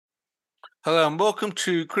Hello and welcome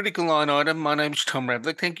to Critical Line Item. My name's Tom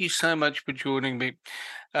Ravlick. Thank you so much for joining me.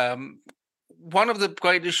 Um, One of the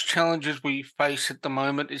greatest challenges we face at the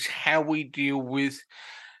moment is how we deal with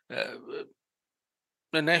uh,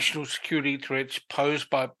 the national security threats posed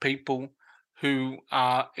by people who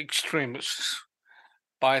are extremists.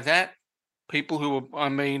 By that, people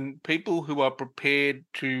who are prepared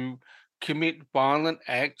to commit violent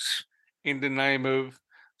acts in the name of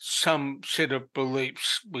some set of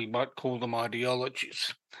beliefs. We might call them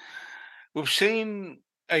ideologies. We've seen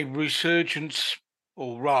a resurgence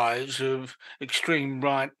or rise of extreme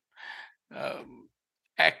right um,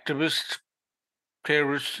 activists,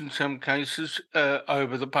 terrorists in some cases,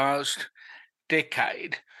 over the past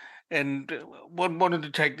decade. And one wanted to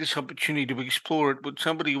take this opportunity to explore it with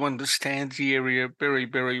somebody who understands the area very,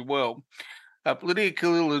 very well. Lydia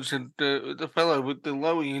Khalil is the fellow with the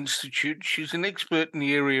Lowy Institute. She's an expert in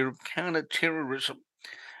the area of counter-terrorism,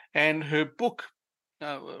 and her book,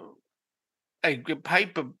 uh, a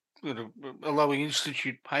paper, a Lowy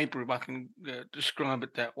Institute paper, if I can describe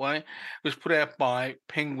it that way, was put out by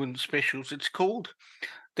Penguin Specials. It's called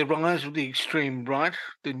 "The Rise of the Extreme Right: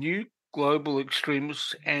 The New Global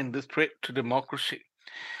Extremists and the Threat to Democracy."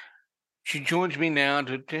 She joins me now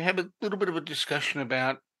to have a little bit of a discussion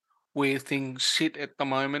about where things sit at the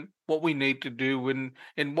moment, what we need to do,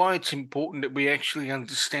 and why it's important that we actually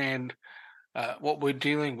understand what we're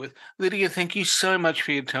dealing with. Lydia, thank you so much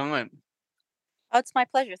for your time. Oh, it's my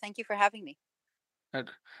pleasure. Thank you for having me. Uh,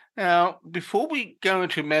 Now, before we go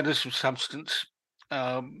into matters of substance,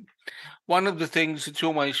 um, one of the things that's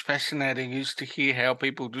always fascinating is to hear how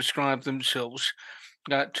people describe themselves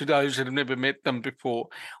to those that have never met them before.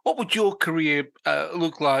 What would your career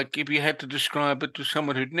look like if you had to describe it to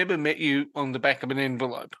someone who'd never met you on the back of an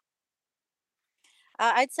envelope?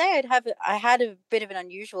 I'd say I had a bit of an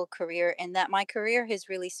unusual career in that my career has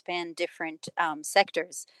really spanned different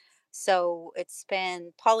sectors. So it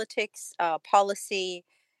spanned politics, policy,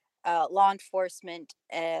 law enforcement,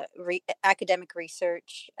 academic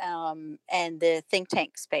research, and the think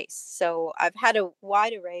tank space. So I've had a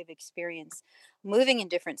wide array of experience moving in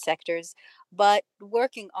different sectors, but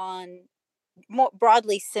working on more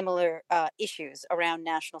broadly similar issues around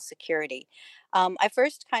national security. I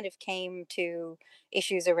first kind of came to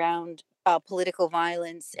issues around political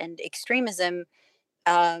violence and extremism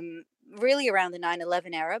really around the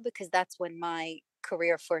 9/11 era because that's when my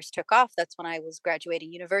career first took off. That's when I was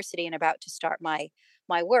graduating university and about to start my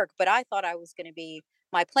work. But I thought I was going to be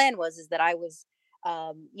my plan was is that I was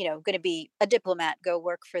going to be a diplomat, go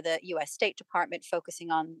work for the U.S. State Department,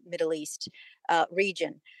 focusing on Middle East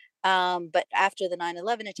region. But after the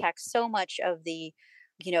 9/11 attacks, so much of the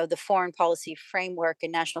foreign policy framework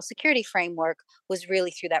and national security framework was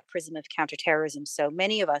really through that prism of counterterrorism. So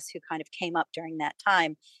many of us who kind of came up during that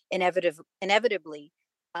time inevitably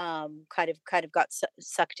kind of got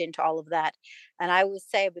sucked into all of that. And I would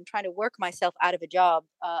say I've been trying to work myself out of a job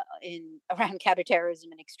in around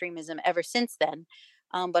counterterrorism and extremism ever since then.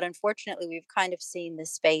 But unfortunately, we've kind of seen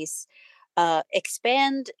this space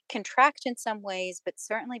expand, contract in some ways, but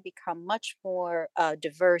certainly become much more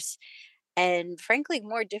diverse and frankly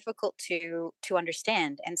more difficult to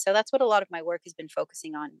understand. And so that's what a lot of my work has been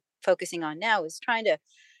focusing on now is trying to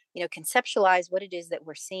conceptualize what it is that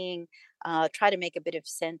we're seeing, try to make a bit of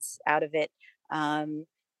sense out of it, um,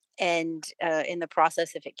 and in the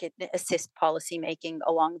process if it can assist policy making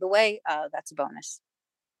along the way, that's a bonus.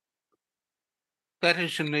 That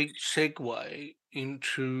is a neat segue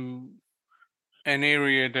into an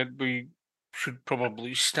area that we should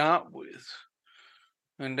probably start with,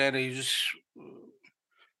 and that is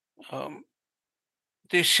um,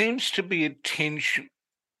 there seems to be a tension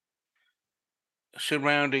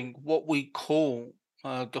surrounding what we call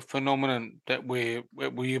the phenomenon that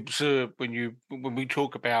we observe when we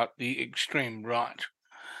talk about the extreme right.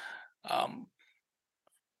 Um,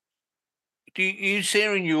 is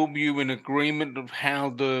there, in your view, an agreement of how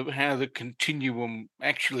the continuum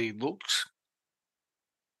actually looks?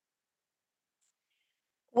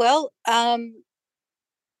 Well,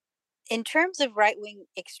 in terms of right wing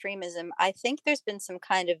extremism, I think there's been some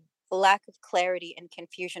kind of lack of clarity and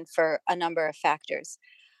confusion for a number of factors.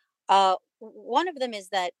 One of them is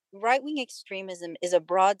that right wing extremism is a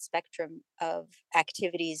broad spectrum of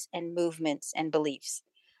activities and movements and beliefs.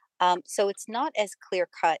 So it's not as clear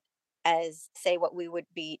cut as, say, what we would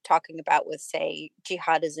be talking about with, say,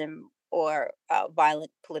 jihadism or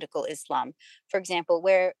violent political Islam, for example,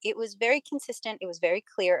 where it was very consistent, it was very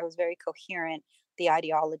clear, it was very coherent, the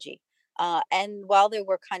ideology. And while there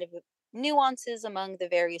were kind of nuances among the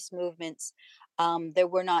various movements, there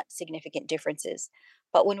were not significant differences.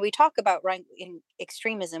 But when we talk about right in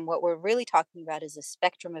extremism, what we're really talking about is a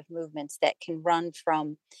spectrum of movements that can run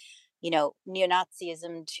from,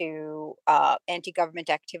 neo-Nazism to anti-government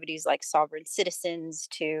activities like sovereign citizens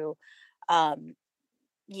to, um,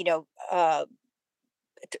 you know, uh,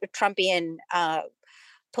 Trumpian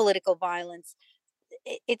political violence.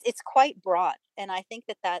 It's quite broad, and I think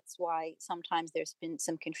that that's why sometimes there's been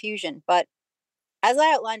some confusion. But as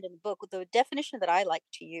I outlined in the book, the definition that I like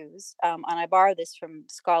to use, and I borrow this from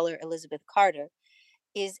scholar Elizabeth Carter,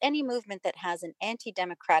 is any movement that has an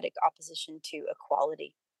anti-democratic opposition to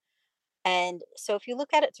equality. And so, if you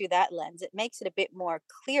look at it through that lens, it makes it a bit more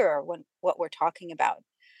clearer when what we're talking about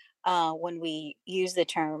when we use the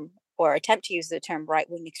term or attempt to use the term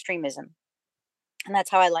right-wing extremism. And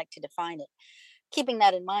that's how I like to define it. Keeping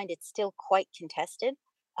that in mind, it's still quite contested,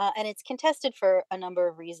 and it's contested for a number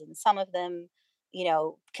of reasons. Some of them,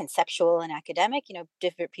 conceptual and academic.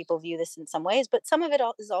 Different people view this in some ways, but some of it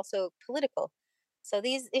is also political. So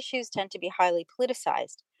these issues tend to be highly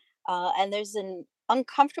politicized, and there's an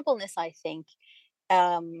uncomfortableness, I think,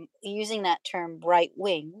 using that term right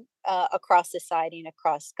wing across society and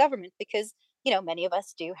across government because many of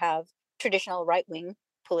us do have traditional right wing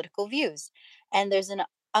political views, and there's an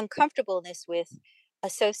uncomfortableness with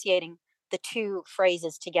associating the two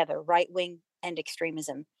phrases together, right wing and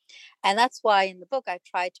extremism. And that's why in the book I've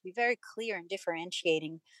tried to be very clear in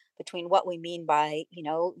differentiating between what we mean by,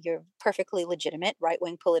 your perfectly legitimate right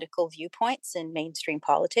wing political viewpoints in mainstream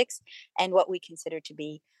politics and what we consider to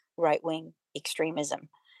be right wing extremism.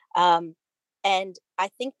 Um, and I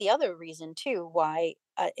think the other reason, too, why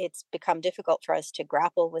it's become difficult for us to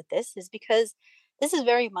grapple with this is because this is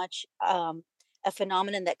very much a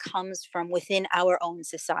phenomenon that comes from within our own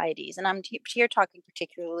societies. And I'm here talking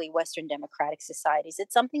particularly Western democratic societies.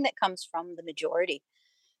 It's something that comes from the majority.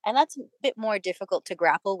 And that's a bit more difficult to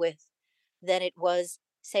grapple with than it was,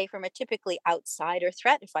 say, from a typically outsider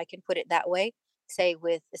threat, if I can put it that way, say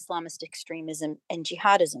with Islamist extremism and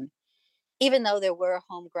jihadism. Even though there were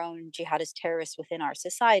homegrown jihadist terrorists within our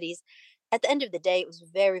societies, at the end of the day, it was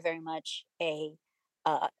very, very much a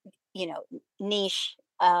uh, niche,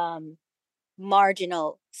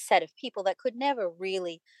 marginal set of people that could never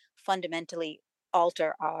really fundamentally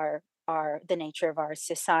alter our the nature of our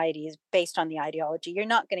societies based on the ideology. You're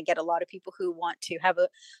not going to get a lot of people who want to have a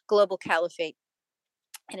global caliphate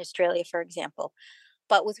in Australia, for example.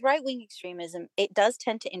 But with right wing extremism, it does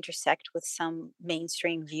tend to intersect with some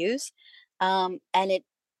mainstream views, and it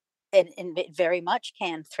very much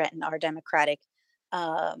can threaten our democratic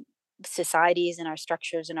um, societies and our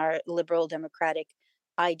structures and our liberal democratic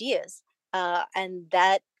ideas. And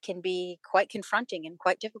that can be quite confronting and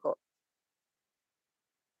quite difficult.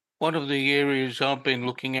 One of the areas I've been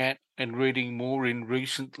looking at and reading more in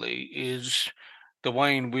recently is the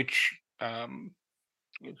way in which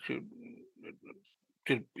to,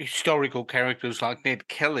 historical characters like Ned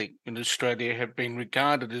Kelly in Australia have been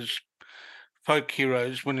regarded as folk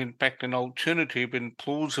heroes when in fact an alternative and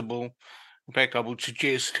plausible, in fact I would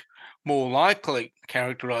suggest more likely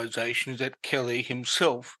characterisation is that Kelly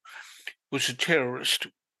himself was a terrorist,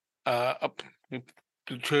 if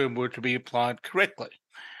the term were to be applied correctly.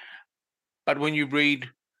 But when you read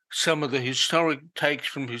some of the historic takes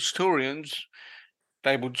from historians,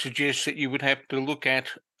 they would suggest that you would have to look at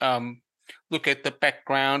the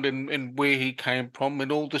background and where he came from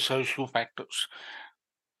and all the social factors.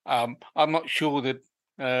 I'm not sure that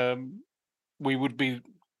we would be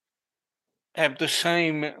have the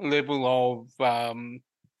same level of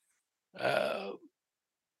uh,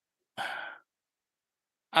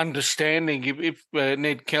 understanding if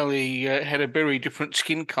Ned Kelly had a very different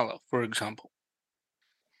skin color, for example.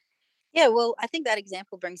 Yeah, well, I think that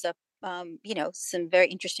example brings up, some very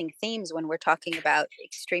interesting themes when we're talking about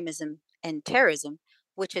extremism and terrorism,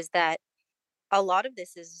 which is that a lot of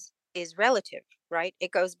this is relative, right?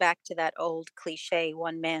 It goes back to that old cliche: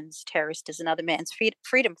 one man's terrorist is another man's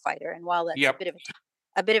freedom fighter. And while that's Yep.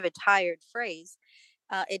 a bit of a tired phrase,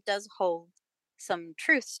 it does hold some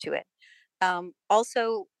truths to it.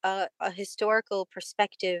 Also, a historical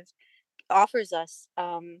perspective offers us,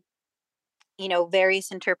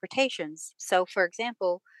 various interpretations. So, for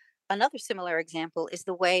example, another similar example is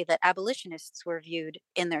the way that abolitionists were viewed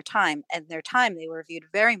in their time. And their time, they were viewed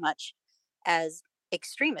very much as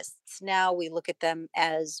extremists. Now we look at them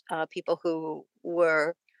as people who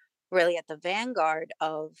were really at the vanguard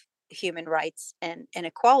of human rights and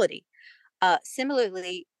equality.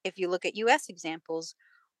 Similarly, if you look at US examples,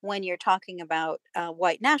 when you're talking about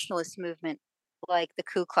white nationalist movement like the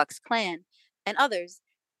Ku Klux Klan and others,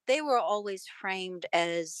 they were always framed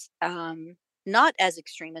as not as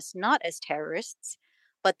extremists, not as terrorists,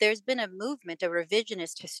 But there's been a movement, a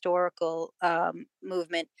revisionist historical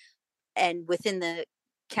movement, and within the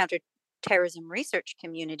counterterrorism research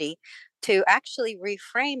community to actually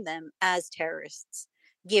reframe them as terrorists,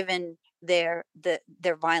 given their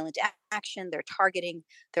violent action, their targeting,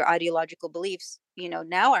 their ideological beliefs.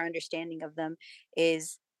 Now our understanding of them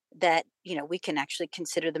is that we can actually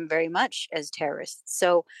consider them very much as terrorists.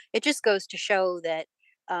 So it just goes to show that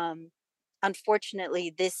um,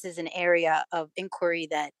 unfortunately this is an area of inquiry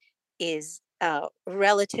that is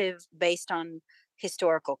relative, based on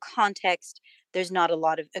historical context. There's not a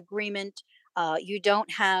lot of agreement. You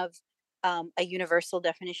don't have a universal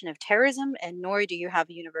definition of terrorism, and nor do you have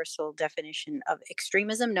a universal definition of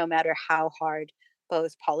extremism, no matter how hard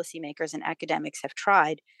both policymakers and academics have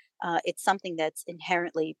tried. It's something that's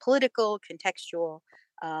inherently political, contextual,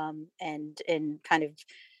 and kind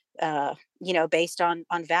of based on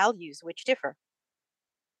values which differ.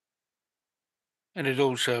 And there's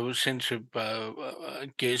also a sense of,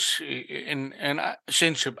 I guess, and a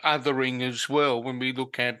sense of othering as well. When we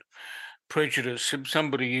look at prejudice, if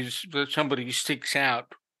somebody sticks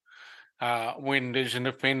out when there's an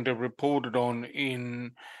offender reported on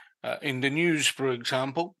in the news, for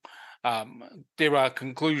example, there are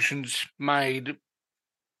conclusions made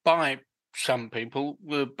by some people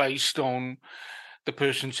based on the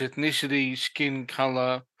person's ethnicity, skin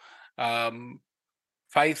color, um,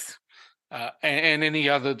 faith, and any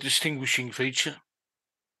other distinguishing feature.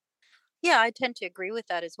 Yeah, I tend to agree with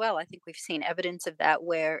that as well. I think we've seen evidence of that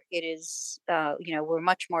where it is, we're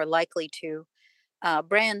much more likely to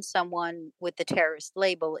brand someone with the terrorist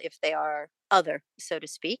label if they are other, so to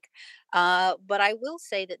speak. But I will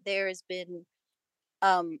say that there has been,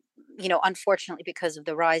 um, unfortunately, because of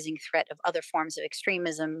the rising threat of other forms of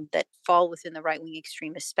extremism that fall within the right wing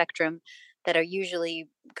extremist spectrum, that are usually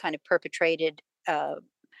kind of perpetrated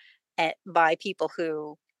by people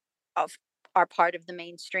who of, are part of the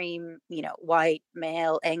mainstream, white,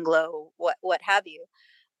 male, Anglo, what have you.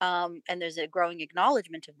 And there's a growing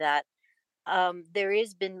acknowledgement of that. There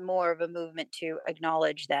has been more of a movement to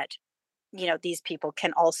acknowledge that these people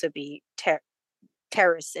can also be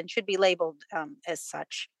terrorists and should be labeled as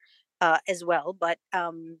such as well. But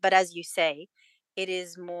as you say, it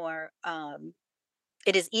is more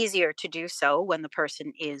it is easier to do so when the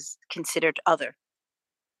person is considered other.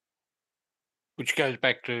 Which goes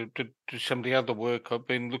back to some of the other work I've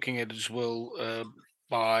been looking at as well,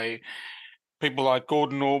 by people like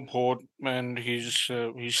Gordon Allport and his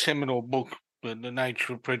seminal book, The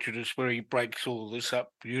Nature of Prejudice, where he breaks all this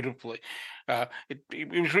up beautifully. It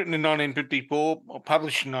was written in 1954, or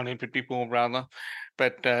published in 1954 rather,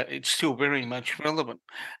 but it's still very much relevant.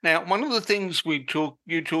 Now, one of the things you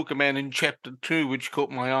talk about in chapter 2, which caught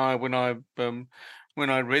my eye when I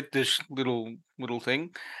read this little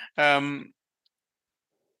thing, um,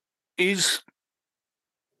 is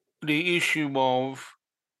the issue of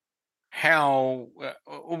how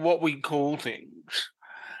what we call things,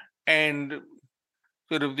 and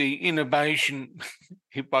sort of the innovation,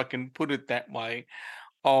 if I can put it that way,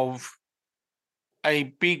 of a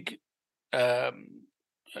big um,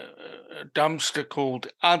 dumpster called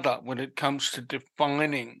other when it comes to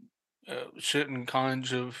defining certain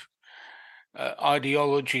kinds of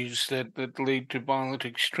ideologies that lead to violent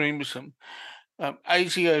extremism.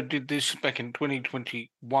 ASIO did this back in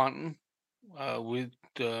 2021 with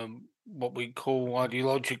what we call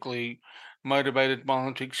ideologically motivated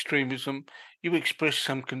violent extremism. You expressed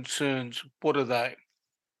some concerns. What are they?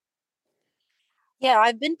 Yeah,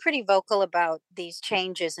 I've been pretty vocal about these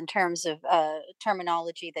changes in terms of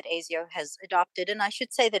terminology that ASIO has adopted. And I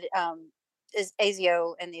should say that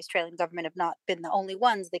ASIO and the Australian government have not been the only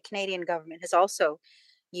ones. The Canadian government has also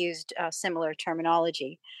used similar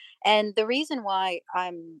terminology. And the reason why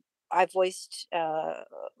I voiced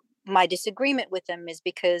my disagreement with them is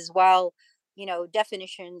because while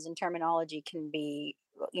definitions and terminology can be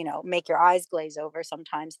make your eyes glaze over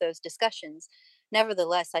sometimes, those discussions,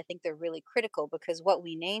 nevertheless I think they're really critical, because what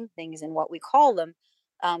we name things and what we call them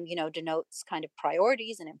denotes kind of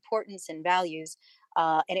priorities and importance and values,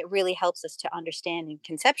 and it really helps us to understand and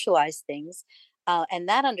conceptualize things, and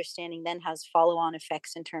that understanding then has follow-on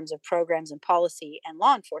effects in terms of programs and policy and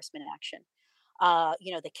law enforcement action.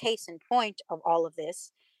 The case in point of all of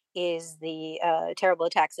this is the terrible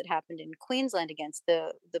attacks that happened in Queensland against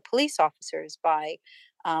the police officers by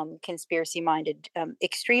conspiracy-minded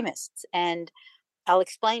extremists, and I'll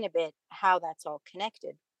explain a bit how that's all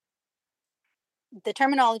connected. The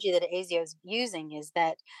terminology that ASIO is using is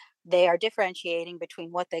that they are differentiating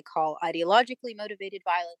between what they call ideologically motivated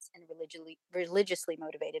violence and religiously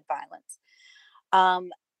motivated violence.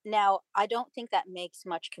 Um, Now, I don't think that makes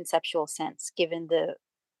much conceptual sense given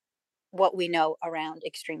what we know around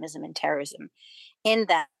extremism and terrorism, in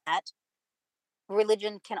that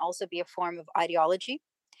religion can also be a form of ideology,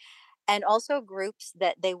 and also groups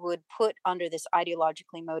that they would put under this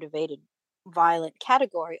ideologically motivated violent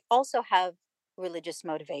category also have religious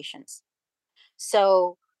motivations.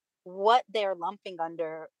 So, what they're lumping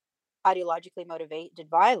under ideologically motivated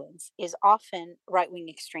violence is often right wing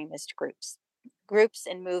extremist groups, groups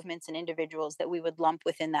and movements and individuals that we would lump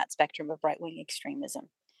within that spectrum of right wing extremism.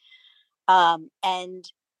 And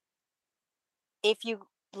if you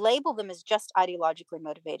label them as just ideologically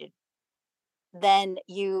motivated, then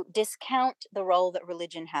you discount the role that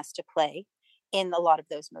religion has to play in a lot of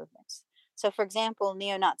those movements. So, for example,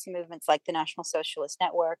 neo Nazi movements like the National Socialist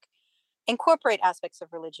Network incorporate aspects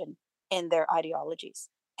of religion in their ideologies,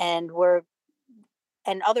 and were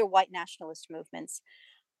and other white nationalist movements,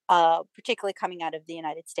 particularly coming out of the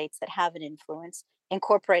United States that have an influence,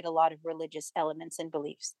 incorporate a lot of religious elements and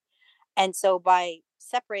beliefs. And so by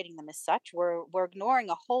separating them as such, we're ignoring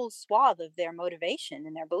a whole swath of their motivation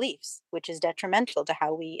and their beliefs, which is detrimental to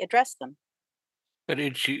how we address them. But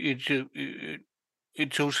it's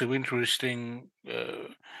also interesting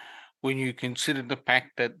when you consider the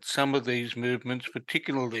fact that some of these movements,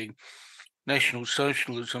 particularly National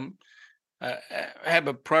Socialism, have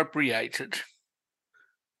appropriated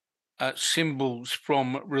symbols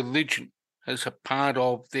from religion as a part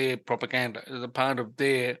of their propaganda, as a part of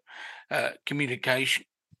their communication.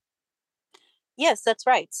 Yes, that's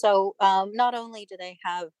right. So not only do they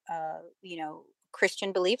have,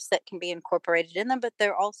 Christian beliefs that can be incorporated in them, but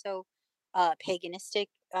they're also paganistic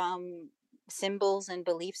symbols and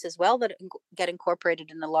beliefs as well that get incorporated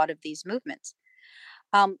in a lot of these movements.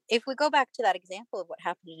 If we go back to that example of what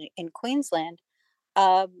happened in Queensland,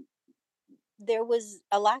 um, there was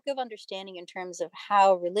a lack of understanding in terms of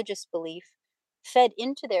how religious belief fed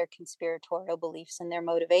into their conspiratorial beliefs and their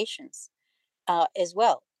motivations as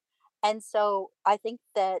well. And so I think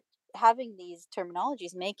that having these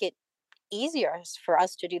terminologies make it easier for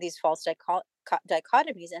us to do these false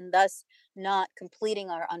dichotomies, and thus not completing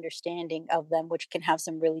our understanding of them, which can have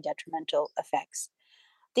some really detrimental effects.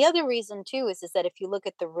 The other reason too is that if you look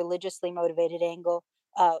at the religiously motivated angle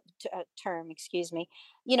term, excuse me,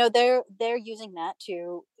 they're using that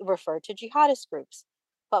to refer to jihadist groups.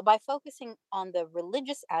 But by focusing on the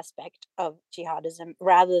religious aspect of jihadism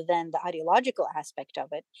rather than the ideological aspect of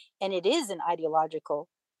it, and it is an ideological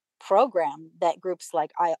program that groups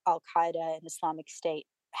like Al Qaeda and Islamic State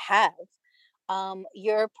have,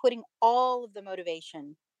 you're putting all of the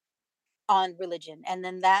motivation on religion, and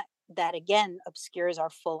then that again obscures our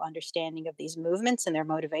full understanding of these movements and their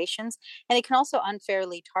motivations, and it can also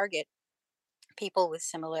unfairly target people with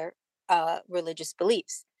similar religious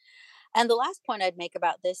beliefs. And the last point I'd make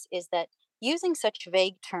about this is that using such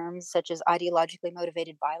vague terms such as ideologically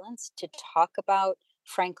motivated violence to talk about,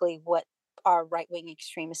 frankly, what are right wing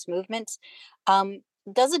extremist movements, um,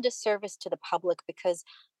 does a disservice to the public, because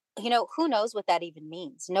who knows what that even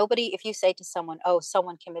means? Nobody, if you say to someone, oh,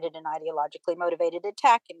 someone committed an ideologically motivated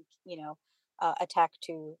attack and, attack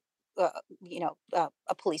to,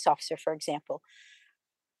 a police officer, for example,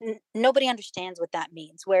 nobody understands what that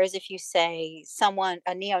means. Whereas if you say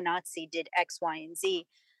a neo Nazi did X, Y, and Z,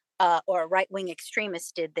 or a right wing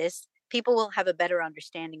extremist did this, people will have a better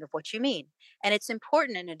understanding of what you mean. And it's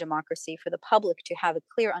important in a democracy for the public to have a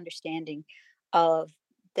clear understanding of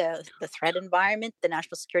the threat environment, the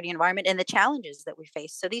national security environment, and the challenges that we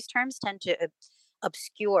face. So these terms tend to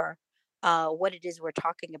obscure what it is we're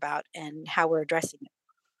talking about and how we're addressing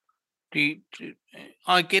it.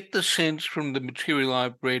 I get the sense from the material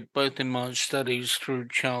I've read, both in my studies through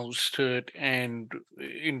Charles Sturt and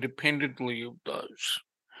independently of those,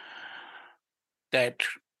 that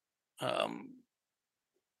um,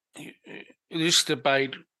 this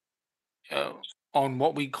debate uh, on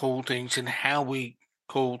what we call things and how we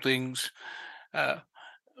call things uh,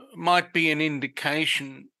 might be an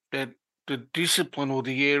indication that the discipline or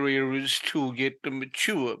the area is still yet to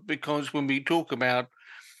mature. Because when we talk about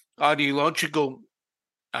ideological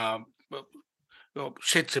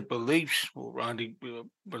sets of beliefs, or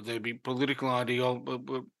whether they be political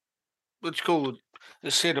ideology, let's call it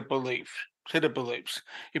a set of beliefs. Set of beliefs.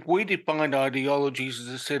 If we define ideologies as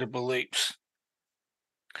a set of beliefs,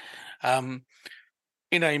 um,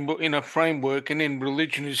 in a framework, and then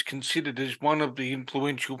religion is considered as one of the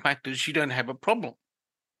influential factors, you don't have a problem.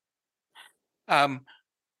 Um,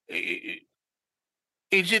 is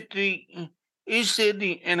it the is there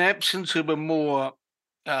an absence of a more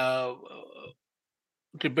uh,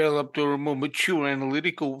 developed or a more mature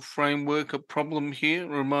analytical framework a problem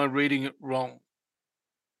here, or am I reading it wrong?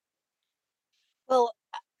 Well,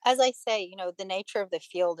 As I say, the nature of the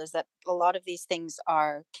field is that a lot of these things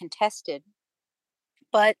are contested.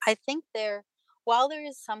 But I think while there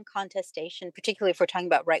is some contestation, particularly if we're talking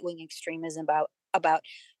about right wing extremism, about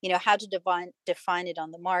how to define it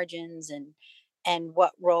on the margins, and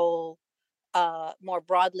what role more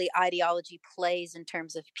broadly ideology plays in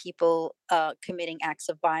terms of people committing acts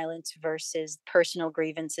of violence versus personal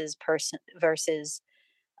grievances, person versus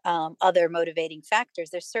other motivating factors.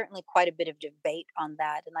 There's certainly quite a bit of debate on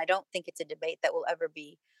that, and I don't think it's a debate that will ever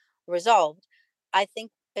be resolved. I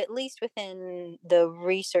think, at least within the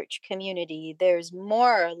research community, there's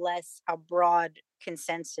more or less a broad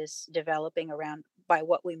consensus developing around by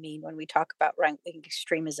what we mean when we talk about right wing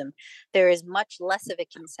extremism. There is much less of a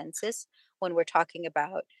consensus when we're talking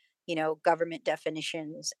about government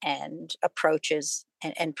definitions and approaches,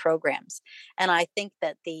 and programs. And I think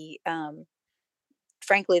that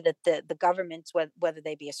frankly, that the governments, whether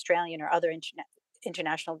they be Australian or other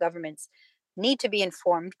international governments, need to be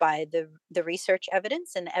informed by the research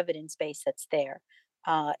evidence and the evidence base that's there,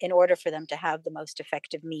 in order for them to have the most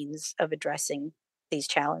effective means of addressing these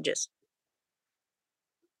challenges.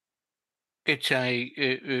 It's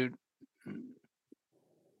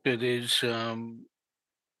it is a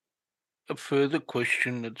further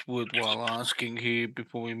question that's worthwhile asking here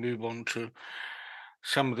before we move on to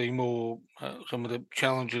some of the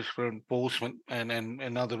challenges for enforcement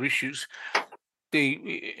and other issues.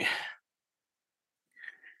 The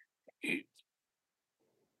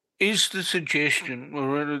is the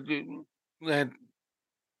suggestion that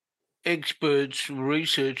experts,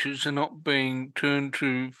 researchers are not being turned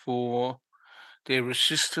to for their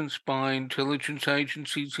assistance by intelligence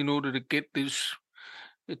agencies in order to get this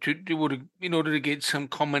in order to get some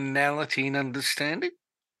commonality and understanding.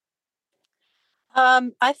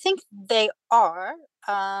 I think they are.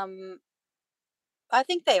 Um, I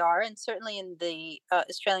think they are, and certainly in the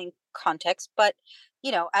Australian context. But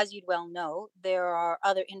as you'd well know, there are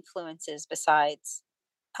other influences besides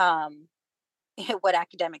um, what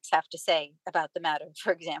academics have to say about the matter,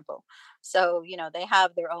 for example. So, they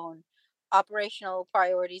have their own operational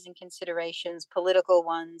priorities and considerations, political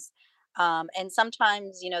ones. And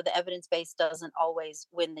sometimes, the evidence base doesn't always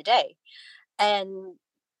win the day. And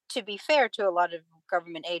to be fair to a lot of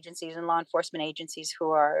government agencies and law enforcement agencies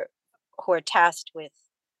who are tasked with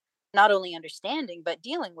not only understanding but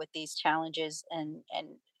dealing with these challenges, and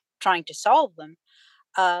trying to solve them,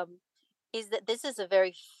 um, is that this is a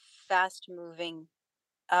very fast moving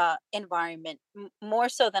environment, more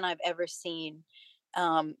so than I've ever seen,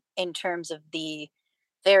 in terms of the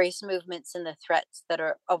various movements and the threats that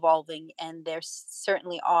are evolving. And there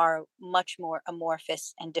certainly are much more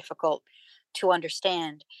amorphous and difficult to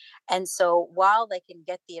understand. And so, while they can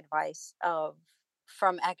get the advice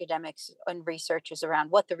from academics and researchers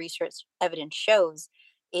around what the research evidence shows,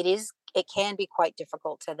 it can be quite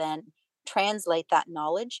difficult to then translate that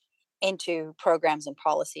knowledge into programs and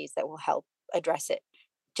policies that will help address it,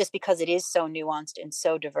 just because it is so nuanced and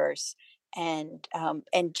so diverse, and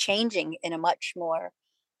changing in a much more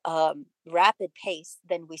rapid pace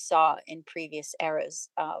than we saw in previous eras,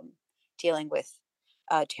 dealing with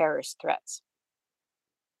terrorist threats.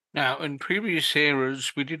 Now, in previous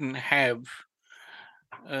eras, we didn't have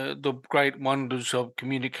the great wonders of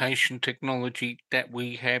communication technology that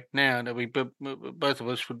we have now. That both of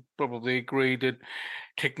us would probably agree that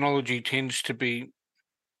technology tends to be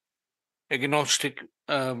agnostic,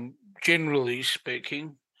 generally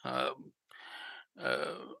speaking. Uh,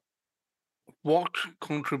 what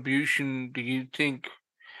contribution do you think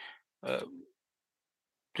uh,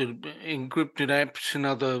 the encrypted apps and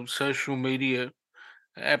other social media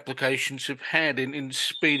applications have had in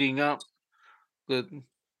speeding up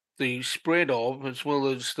the spread of, as well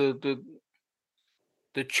as the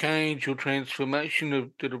change or transformation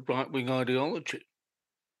of to the right wing ideology?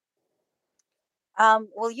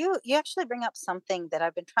 Well, you actually bring up something that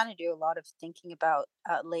I've been trying to do a lot of thinking about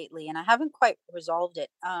lately, and I haven't quite resolved it.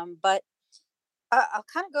 But I'll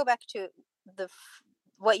kind of go back to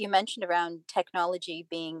what you mentioned around technology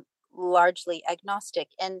being largely agnostic,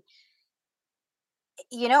 and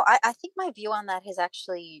I think my view on that has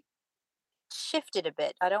actually shifted a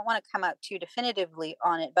bit. I don't want to come out too definitively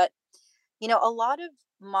on it, but a lot of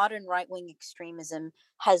modern right wing extremism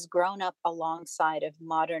has grown up alongside of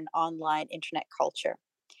modern online internet culture.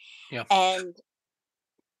 Yeah. And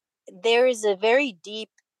there is a very deep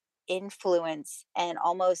influence and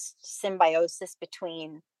almost symbiosis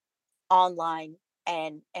between online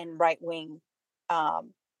and right wing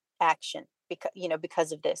um, action,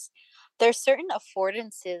 because of this. There's certain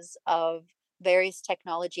affordances of various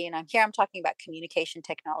technology, and I'm talking about communication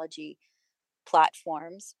technology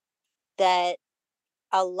platforms that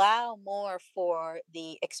allow more for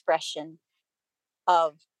the expression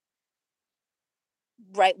of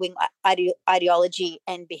right wing ideology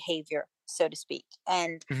and behavior, so to speak.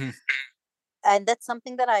 Mhm. And that's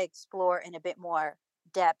something that I explore in a bit more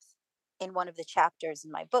depth in one of the chapters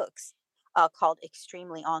in my books, called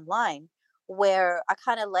Extremely Online, where I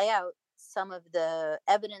kind of lay out some of the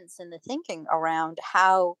evidence and the thinking around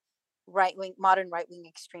how modern right wing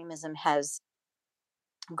extremism has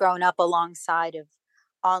grown up alongside of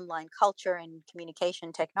online culture and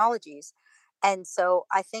communication technologies. And so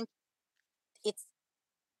I think it's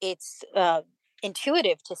it's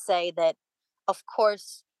intuitive to say that, of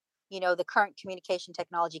course, the current communication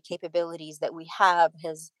technology capabilities that we have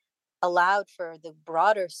has allowed for the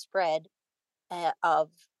broader spread of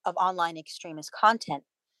online extremist content.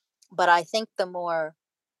 But I think the more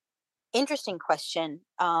interesting question,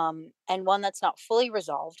 and one that's not fully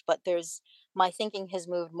resolved, but there's my thinking has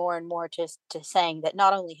moved more and more to saying that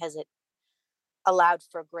not only has it allowed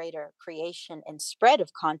for greater creation and spread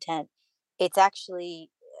of content, it's actually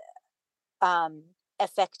um,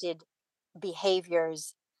 affected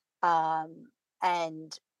behaviors, um,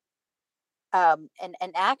 and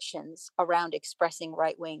and actions around expressing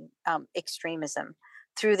right wing extremism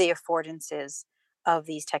through the affordances of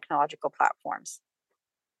these technological platforms.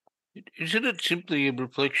 Isn't it simply a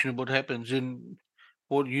reflection of what happens in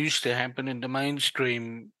what used to happen in the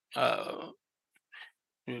mainstream,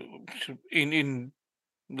 in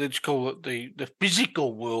let's call it the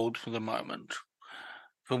physical world for the moment,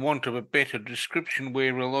 for want of a better description,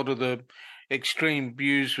 where a lot of the extreme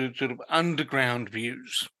views were sort of underground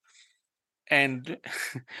views, and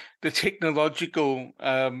the technological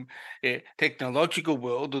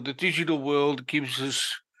world, or the digital world, gives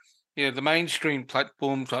us, the mainstream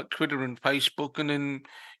platforms like Twitter and Facebook, and then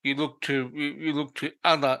you look to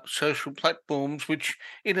other social platforms, which,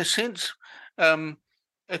 in a sense, um,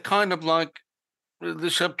 are kind of like the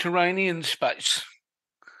subterranean space,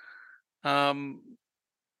 um,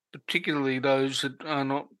 particularly those that are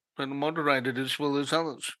not moderated as well as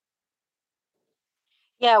others.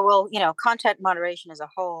 Yeah, well, content moderation is a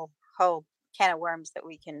whole can of worms that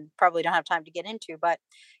we can probably don't have time to get into. But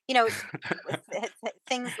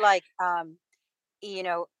things like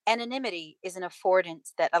anonymity is an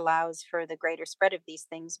affordance that allows for the greater spread of these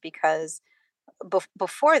things, because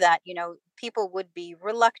before that, people would be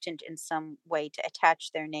reluctant in some way to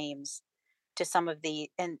attach their names to some of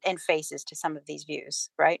and faces to some of these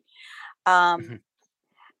views, right? Um,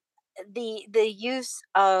 the use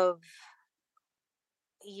of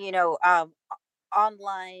you know um,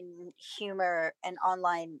 online humor and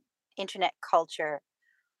online internet culture,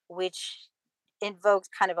 which invokes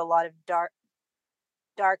kind of a lot of dark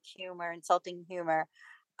humor, insulting humor,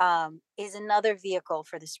 is another vehicle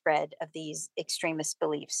for the spread of these extremist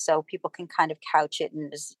beliefs. So people can kind of couch it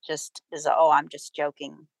and just as a, oh, I'm just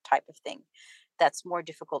joking type of thing. That's more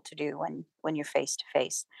difficult to do when you're face to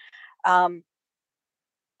face. Um,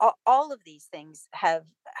 all of these things have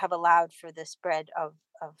allowed for the spread of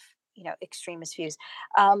extremist views.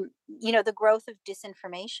 The growth of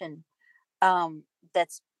disinformation,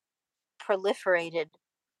 that's proliferated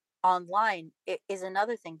online, is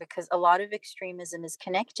another thing, because a lot of extremism is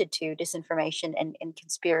connected to disinformation and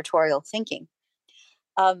conspiratorial thinking.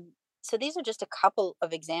 Um, so these are just a couple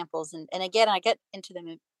of examples, and again, I get into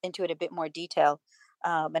it a bit more detail,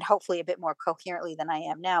 and hopefully a bit more coherently than I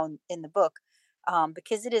am now in the book,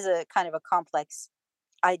 because it is a kind of a complex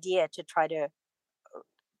idea to try to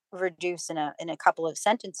reduce in a couple of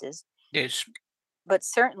sentences. Yes. But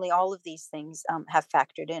certainly, all of these things have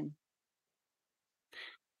factored in.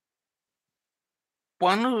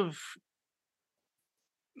 One of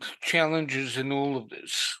the challenges in all of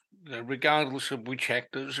this, regardless of which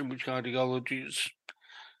actors and which ideologies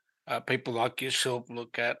people like yourself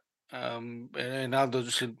look at, and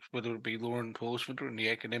others, whether it be law enforcement or in the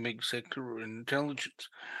academic sector or in intelligence,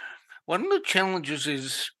 one of the challenges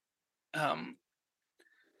is um,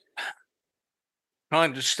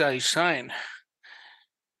 trying to stay sane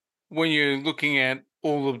when you're looking at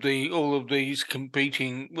all of these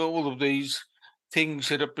competing, well, all of these things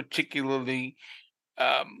that are particularly,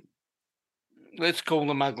 um, let's call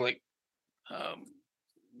them ugly. Um,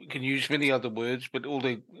 we can use many other words, but all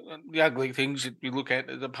the ugly things that you look at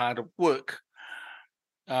as a part of work.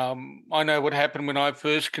 I know what happened when I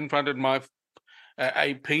first confronted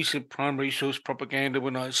a piece of primary source propaganda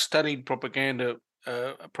when I studied propaganda,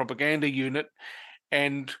 a propaganda unit,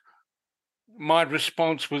 and my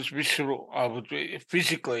response was visceral. I was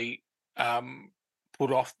physically um,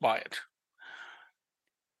 put off by it.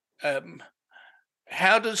 Um,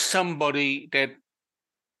 how does somebody that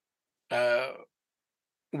uh,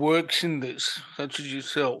 works in this, such as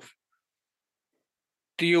yourself,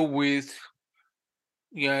 deal with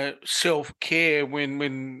self care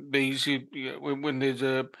when these when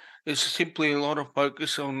there's simply a lot of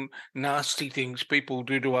focus on nasty things people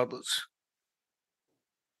do to others.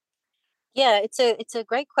 Yeah, it's a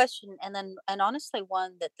great question, and then and honestly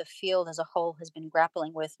one that the field as a whole has been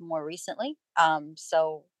grappling with more recently.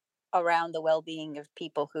 So around the well-being of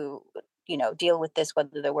people who deal with this,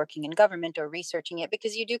 whether they're working in government or researching it,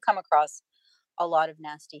 because you do come across a lot of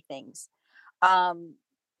nasty things. Um,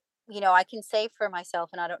 I can say for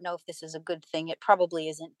myself, and I don't know if this is a good thing. It probably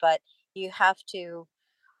isn't, but you have to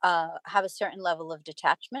have a certain level of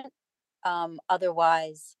detachment.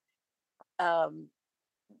 Otherwise. Um,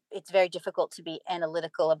 it's very difficult to be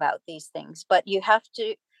analytical about these things, but you have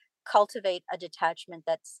to cultivate a detachment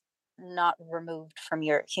that's not removed from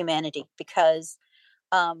your humanity, because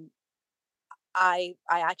um, I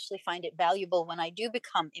actually find it valuable when I do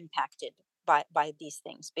become impacted by these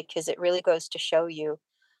things, because it really goes to show you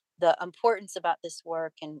the importance about this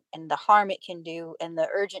work, and the harm it can do, and the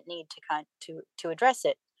urgent need to address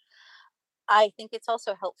it. I think it's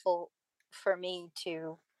also helpful for me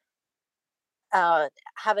to uh,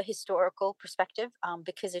 have a historical perspective,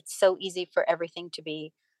 because it's so easy for everything to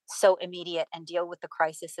be so immediate and deal with the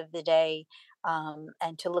crisis of the day,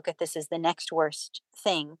 and to look at this as the next worst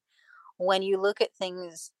thing. When you look at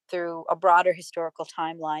things through a broader historical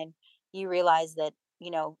timeline, you realize that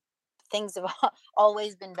things have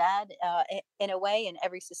always been bad, in a way, and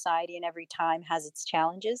every society and every time has its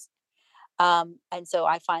challenges. And so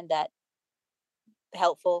I find that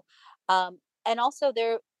helpful. And also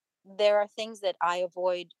there are things that I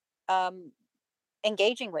avoid um,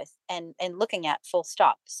 engaging with and looking at, full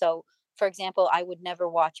stop. So, for example, I would never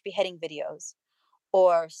watch beheading videos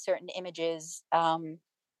or certain images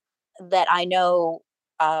that I know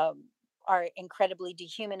um, are incredibly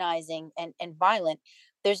dehumanizing and violent.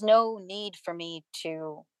 There's no need for me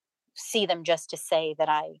to see them just to say that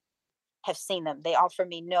I have seen them. They offer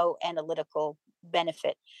me no analytical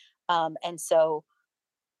benefit. And so,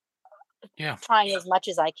 Yeah. trying as much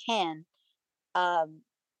as I can um,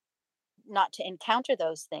 not to encounter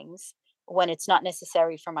those things when it's not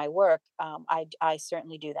necessary for my work, I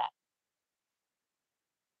certainly do that.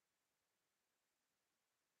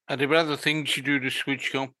 Are there other things you do to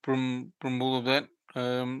switch off from all of that?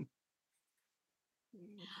 Um,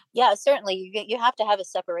 Yeah, certainly you have to have a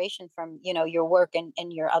separation from your work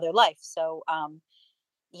and your other life. So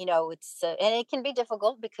it's and it can be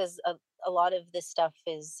difficult because a lot of this stuff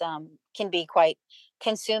is can be quite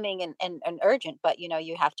consuming and urgent, but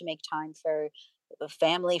you have to make time for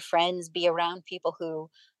family, friends, be around people who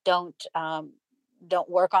don't um, don't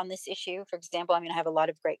work on this issue. For example, I mean, I have a lot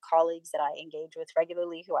of great colleagues that I engage with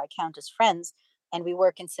regularly who I count as friends, and we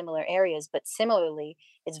work in similar areas. But similarly,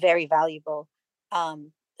 it's very valuable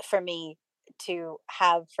um, for me to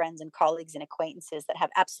have friends and colleagues and acquaintances that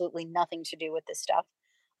have absolutely nothing to do with this stuff,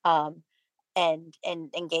 um, and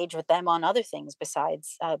engage with them on other things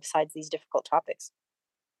besides these difficult topics.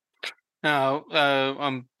 Now,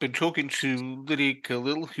 I'm been talking to Lydia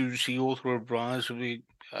Khalil, who's the author of Rise of the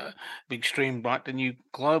Extreme Right, the New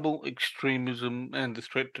Global Extremism and the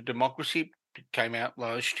Threat to Democracy. It came out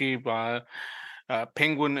last year by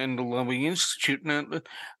Penguin and the Lowy Institute. Now,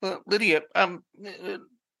 Lydia,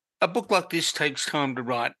 a book like this takes time to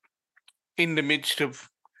write in the midst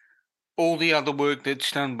of all the other work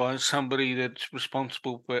that's done by somebody that's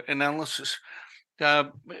responsible for analysis.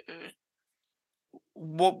 Uh,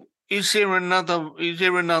 what is there another? Is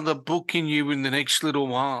there another book in you in the next little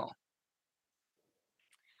while?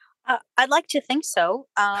 I'd like to think so.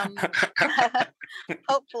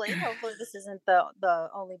 Hopefully, this isn't the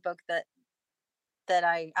only book that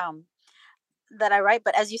I that I write.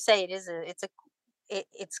 But as you say,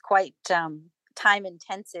 it's quite time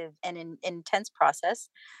intensive and intense process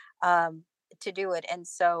um, to do it. And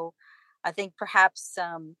so, I think perhaps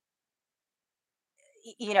y-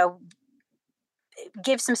 you know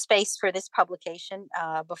give some space for this publication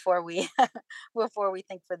before we before we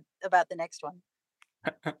think about the next one.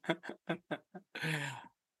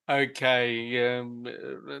 Okay,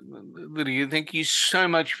 Lydia, thank you so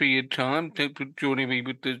much for your time, for joining me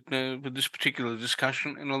with this particular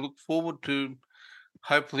discussion, and I look forward to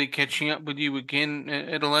hopefully catching up with you again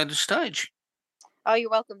at a later stage. Oh, you're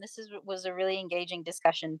welcome. This was a really engaging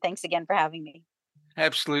discussion. Thanks again for having me.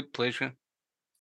 Absolute pleasure.